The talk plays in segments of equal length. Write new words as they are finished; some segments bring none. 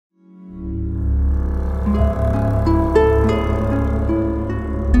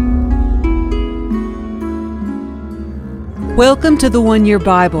Welcome to the One Year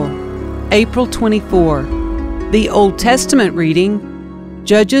Bible, April 24. The Old Testament reading,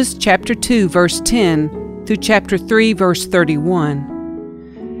 Judges chapter 2, verse 10 through chapter 3, verse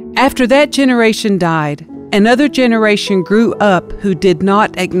 31. After that generation died, another generation grew up who did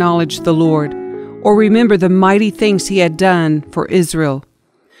not acknowledge the Lord or remember the mighty things He had done for Israel.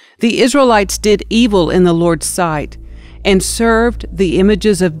 The Israelites did evil in the Lord's sight and served the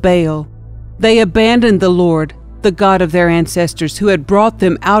images of Baal. They abandoned the Lord, the God of their ancestors, who had brought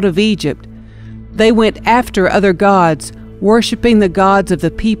them out of Egypt. They went after other gods, worshiping the gods of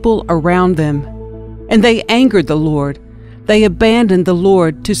the people around them. And they angered the Lord. They abandoned the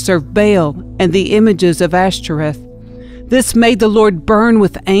Lord to serve Baal and the images of Ashtoreth. This made the Lord burn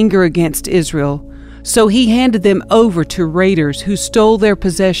with anger against Israel. So He handed them over to raiders who stole their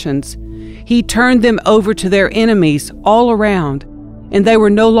possessions. He turned them over to their enemies all around, and they were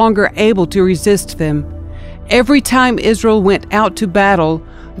no longer able to resist them. Every time Israel went out to battle,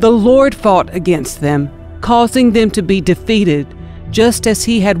 the Lord fought against them, causing them to be defeated, just as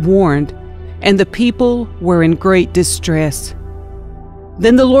He had warned, and the people were in great distress.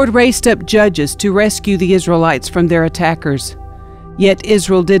 Then the Lord raised up judges to rescue the Israelites from their attackers. Yet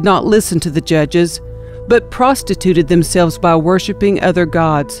Israel did not listen to the judges, but prostituted themselves by worshiping other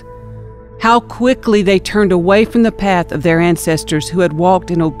gods. How quickly they turned away from the path of their ancestors who had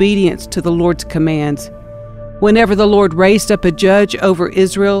walked in obedience to the Lord's commands. Whenever the Lord raised up a judge over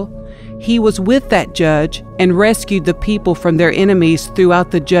Israel, He was with that judge and rescued the people from their enemies throughout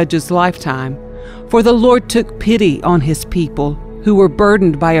the judge's lifetime. For the Lord took pity on His people, who were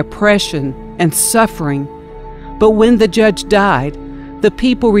burdened by oppression and suffering. But when the judge died, the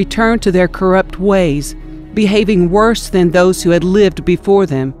people returned to their corrupt ways, behaving worse than those who had lived before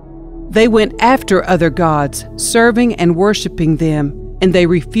them. They went after other gods, serving and worshiping them, and they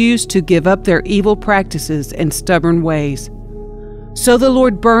refused to give up their evil practices and stubborn ways. So the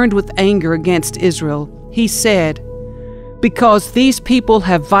Lord burned with anger against Israel. He said, "Because these people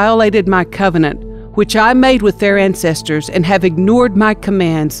have violated my covenant, which I made with their ancestors, and have ignored my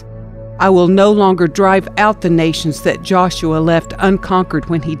commands, I will no longer drive out the nations that Joshua left unconquered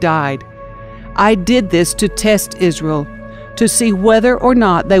when he died. I did this to test Israel, to see whether or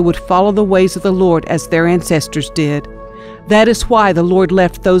not they would follow the ways of the Lord as their ancestors did. That is why the Lord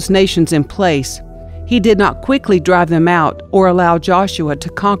left those nations in place. He did not quickly drive them out or allow Joshua to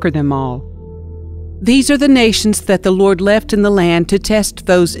conquer them all." These are the nations that the Lord left in the land to test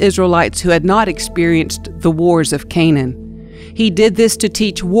those Israelites who had not experienced the wars of Canaan. He did this to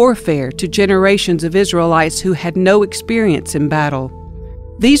teach warfare to generations of Israelites who had no experience in battle.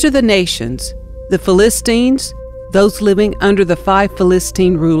 These are the nations: the Philistines, those living under the 5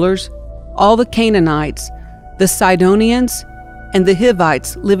 Philistine rulers, all the Canaanites, the Sidonians, and the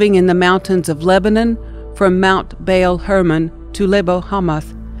Hivites living in the mountains of Lebanon, from Mount Baal Hermon to Lebo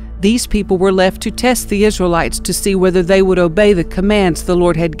Hamath. These people were left to test the Israelites to see whether they would obey the commands the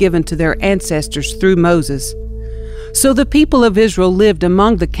Lord had given to their ancestors through Moses. So the people of Israel lived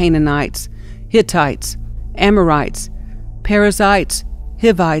among the Canaanites, Hittites, Amorites, Perizzites,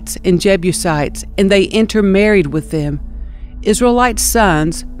 Hivites, and Jebusites, and they intermarried with them. Israelite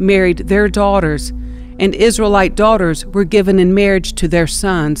sons married their daughters, and Israelite daughters were given in marriage to their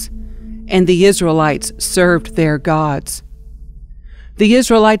sons, and the Israelites served their gods. The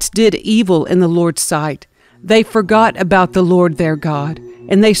Israelites did evil in the Lord's sight. They forgot about the Lord their God,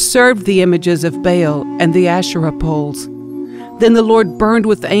 and they served the images of Baal and the Asherah poles. Then the Lord burned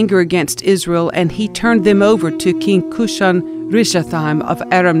with anger against Israel, and He turned them over to King Cushan-Rishathaim of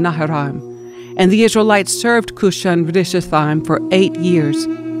Aram-Naharaim. And the Israelites served Cushan-Rishathaim for 8 years.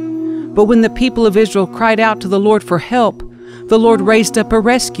 But when the people of Israel cried out to the Lord for help, the Lord raised up a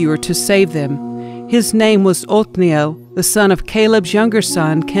rescuer to save them. His name was Othniel, the son of Caleb's younger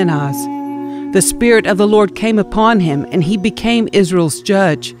son, Kenaz. The Spirit of the Lord came upon him, and he became Israel's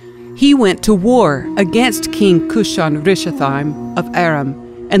judge. He went to war against King Cushan-Rishathaim of Aram,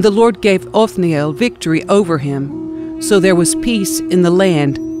 and the Lord gave Othniel victory over him. So there was peace in the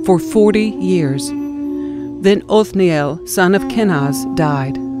land for 40 years. Then Othniel, son of Kenaz,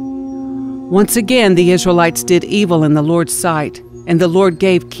 died. Once again the Israelites did evil in the Lord's sight, and the Lord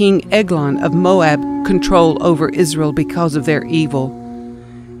gave King Eglon of Moab control over Israel because of their evil.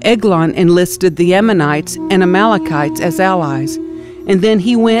 Eglon enlisted the Ammonites and Amalekites as allies, and then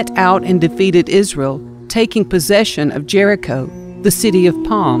he went out and defeated Israel, taking possession of Jericho, the city of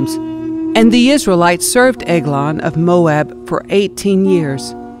palms. And the Israelites served Eglon of Moab for 18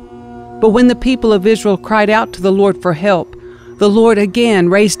 years. But when the people of Israel cried out to the Lord for help, the Lord again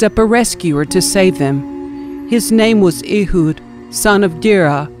raised up a rescuer to save them. His name was Ehud, son of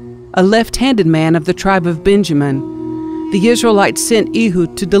Gera, a left-handed man of the tribe of Benjamin. The Israelites sent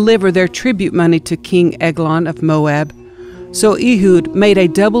Ehud to deliver their tribute money to King Eglon of Moab. So Ehud made a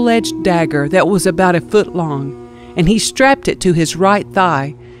double-edged dagger that was about a foot long, and he strapped it to his right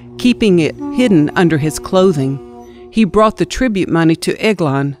thigh, keeping it hidden under his clothing. He brought the tribute money to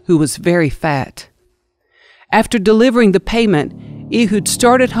Eglon, who was very fat. After delivering the payment, Ehud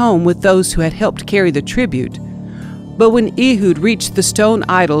started home with those who had helped carry the tribute. But when Ehud reached the stone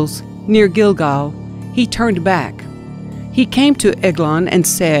idols near Gilgal, he turned back. He came to Eglon and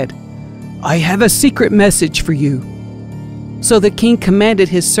said, "I have a secret message for you." So the king commanded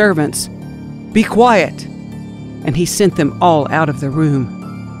his servants, "Be quiet," and he sent them all out of the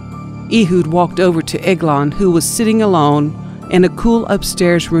room. Ehud walked over to Eglon, who was sitting alone in a cool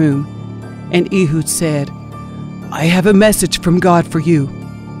upstairs room, and Ehud said, "I have a message from God for you."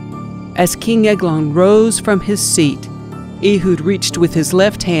 As King Eglon rose from his seat, Ehud reached with his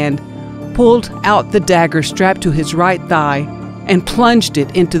left hand, pulled out the dagger strapped to his right thigh, and plunged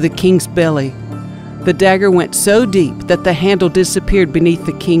it into the king's belly. The dagger went so deep that the handle disappeared beneath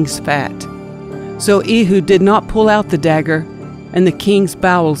the king's fat. So Ehud did not pull out the dagger, and the king's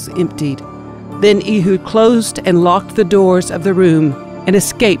bowels emptied. Then Ehud closed and locked the doors of the room and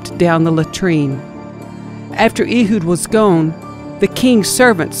escaped down the latrine. After Ehud was gone, the king's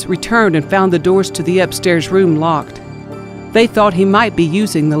servants returned and found the doors to the upstairs room locked. They thought he might be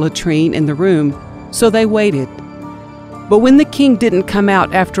using the latrine in the room, so they waited. But when the king didn't come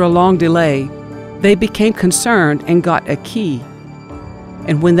out after a long delay, they became concerned and got a key.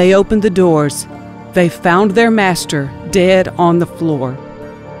 And when they opened the doors, they found their master dead on the floor.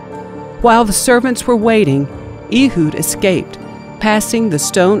 While the servants were waiting, Ehud escaped, passing the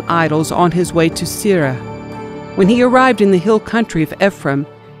stone idols on his way to Seirah. When he arrived in the hill country of Ephraim,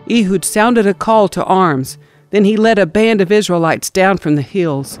 Ehud sounded a call to arms. Then he led a band of Israelites down from the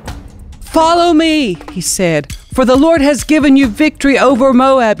hills. "Follow me," he said, "for the Lord has given you victory over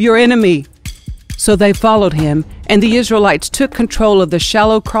Moab, your enemy." So they followed him, and the Israelites took control of the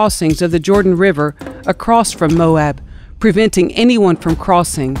shallow crossings of the Jordan River across from Moab, preventing anyone from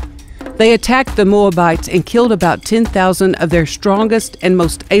crossing. They attacked the Moabites and killed about 10,000 of their strongest and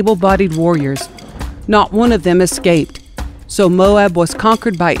most able-bodied warriors. Not one of them escaped. So Moab was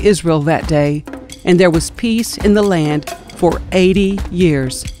conquered by Israel that day, and there was peace in the land for 80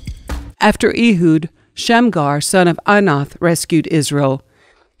 years. After Ehud, Shamgar, son of Anath, rescued Israel.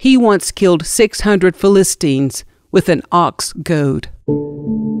 He once killed 600 Philistines with an ox goad.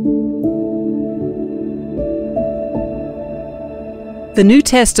 The New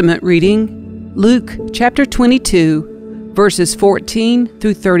Testament reading, Luke chapter 22, verses 14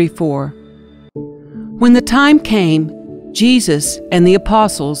 through 34. When the time came, Jesus and the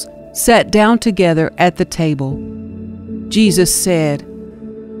apostles sat down together at the table. Jesus said,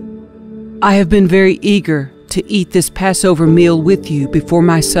 "I have been very eager to eat this Passover meal with you before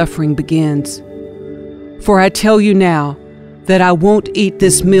my suffering begins. For I tell you now that I won't eat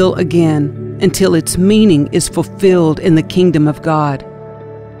this meal again until its meaning is fulfilled in the kingdom of God."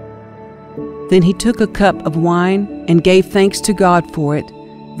 Then he took a cup of wine and gave thanks to God for it.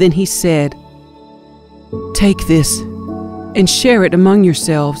 Then he said, "Take this and share it among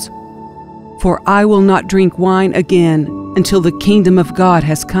yourselves, for I will not drink wine again until the kingdom of God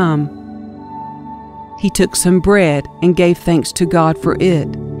has come." He took some bread and gave thanks to God for it.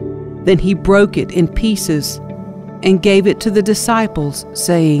 Then he broke it in pieces and gave it to the disciples,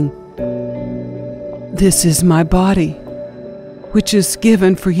 saying, "This is my body, which is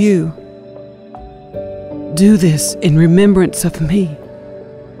given for you. Do this in remembrance of me."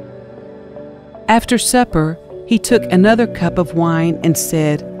 After supper, he took another cup of wine and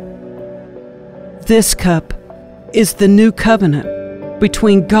said, "This cup is the new covenant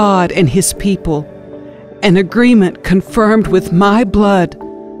between God and his people, an agreement confirmed with my blood,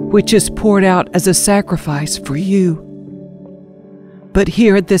 which is poured out as a sacrifice for you. But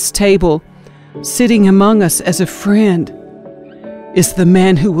here at this table, sitting among us as a friend, is the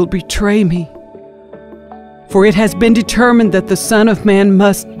man who will betray me. For it has been determined that the Son of Man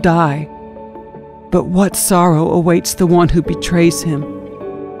must die. But what sorrow awaits the one who betrays him?"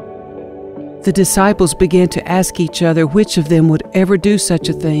 The disciples began to ask each other which of them would ever do such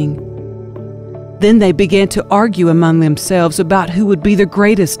a thing. Then they began to argue among themselves about who would be the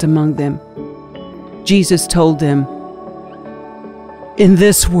greatest among them. Jesus told them, "In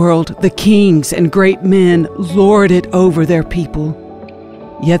this world, the kings and great men lord it over their people,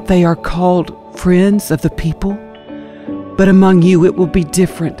 yet they are called friends of the people. But among you it will be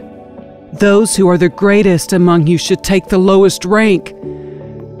different. Those who are the greatest among you should take the lowest rank,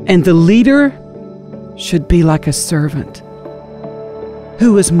 and the leader should be like a servant.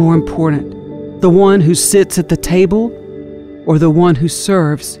 Who is more important, the one who sits at the table or the one who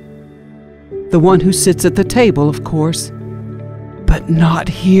serves? The one who sits at the table, of course, but not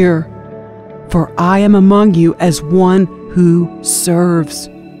here, for I am among you as one who serves.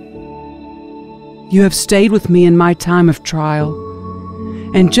 You have stayed with me in my time of trial,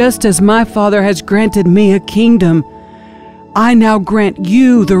 and just as my Father has granted me a kingdom, I now grant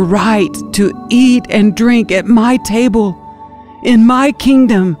you the right to eat and drink at my table in my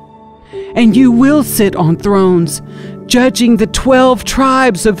kingdom, and you will sit on thrones, judging the 12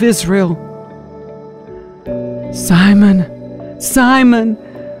 tribes of Israel. Simon, Simon,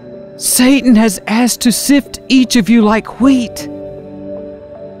 Satan has asked to sift each of you like wheat.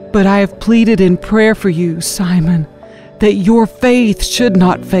 But I have pleaded in prayer for you, Simon, that your faith should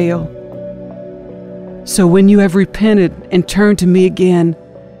not fail. So when you have repented and turned to me again,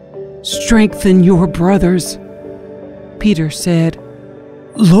 strengthen your brothers. Peter said,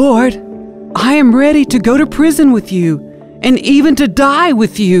 Lord, I am ready to go to prison with you and even to die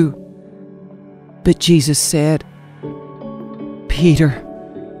with you. But Jesus said, Peter,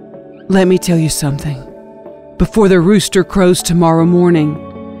 let me tell you something. Before the rooster crows tomorrow morning,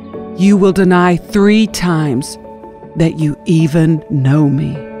 you will deny 3 times that you even know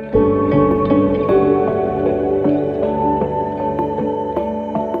me.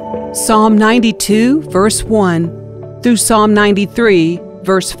 Psalm 92, verse 1 through Psalm 93,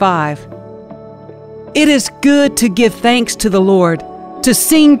 verse 5. It is good to give thanks to the Lord, to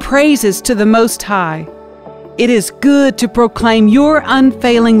sing praises to the Most High. It is good to proclaim your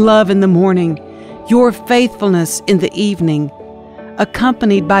unfailing love in the morning, your faithfulness in the evening,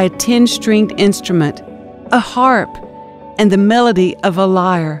 accompanied by a 10-stringed instrument, a harp, and the melody of a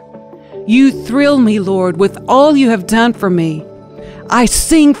lyre. You thrill me, Lord, with all you have done for me. I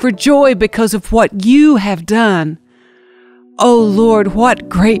sing for joy because of what you have done. O Lord, what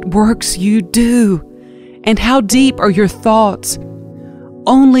great works you do, and how deep are your thoughts.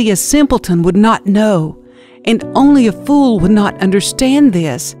 Only a simpleton would not know, and only a fool would not understand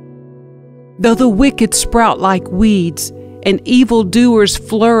this. Though the wicked sprout like weeds, and evildoers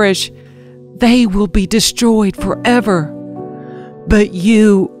flourish, they will be destroyed forever. But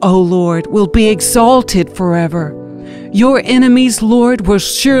you, O Lord, will be exalted forever. Your enemies, Lord, will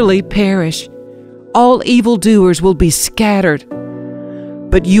surely perish. All evildoers will be scattered.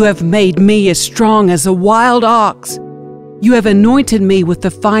 But you have made me as strong as a wild ox. You have anointed me with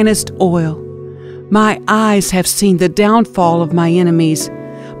the finest oil. My eyes have seen the downfall of my enemies.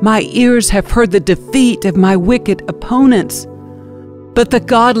 My ears have heard the defeat of my wicked opponents. But the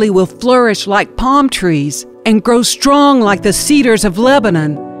godly will flourish like palm trees and grow strong like the cedars of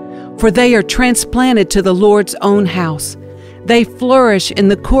Lebanon, for they are transplanted to the Lord's own house. They flourish in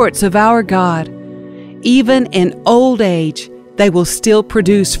the courts of our God. Even in old age, they will still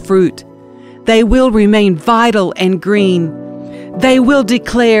produce fruit. They will remain vital and green. They will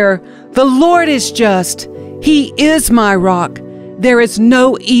declare, "The Lord is just. He is my rock. There is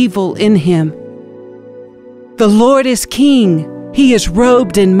no evil in him." The Lord is king. He is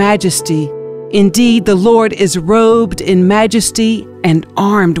robed in majesty. Indeed, the Lord is robed in majesty and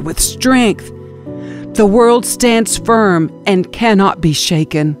armed with strength. The world stands firm and cannot be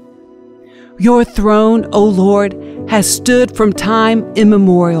shaken. Your throne, O Lord, has stood from time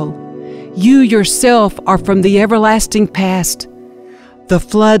immemorial. You yourself are from the everlasting past. The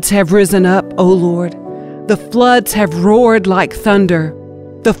floods have risen up, O Lord. The floods have roared like thunder.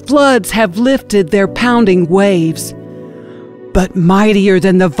 The floods have lifted their pounding waves. But mightier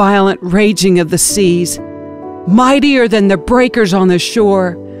than the violent raging of the seas, mightier than the breakers on the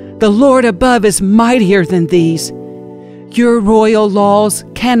shore, the Lord above is mightier than these. Your royal laws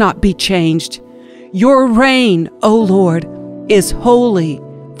cannot be changed. Your reign, O Lord, is holy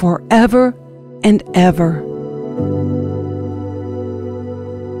forever and ever.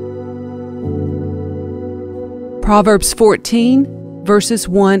 Proverbs 14, verses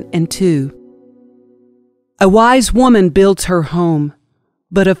 1 and 2. A wise woman builds her home,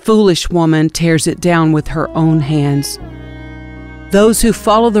 but a foolish woman tears it down with her own hands. Those who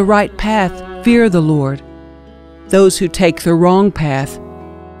follow the right path fear the Lord. Those who take the wrong path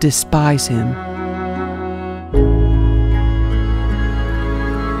despise him.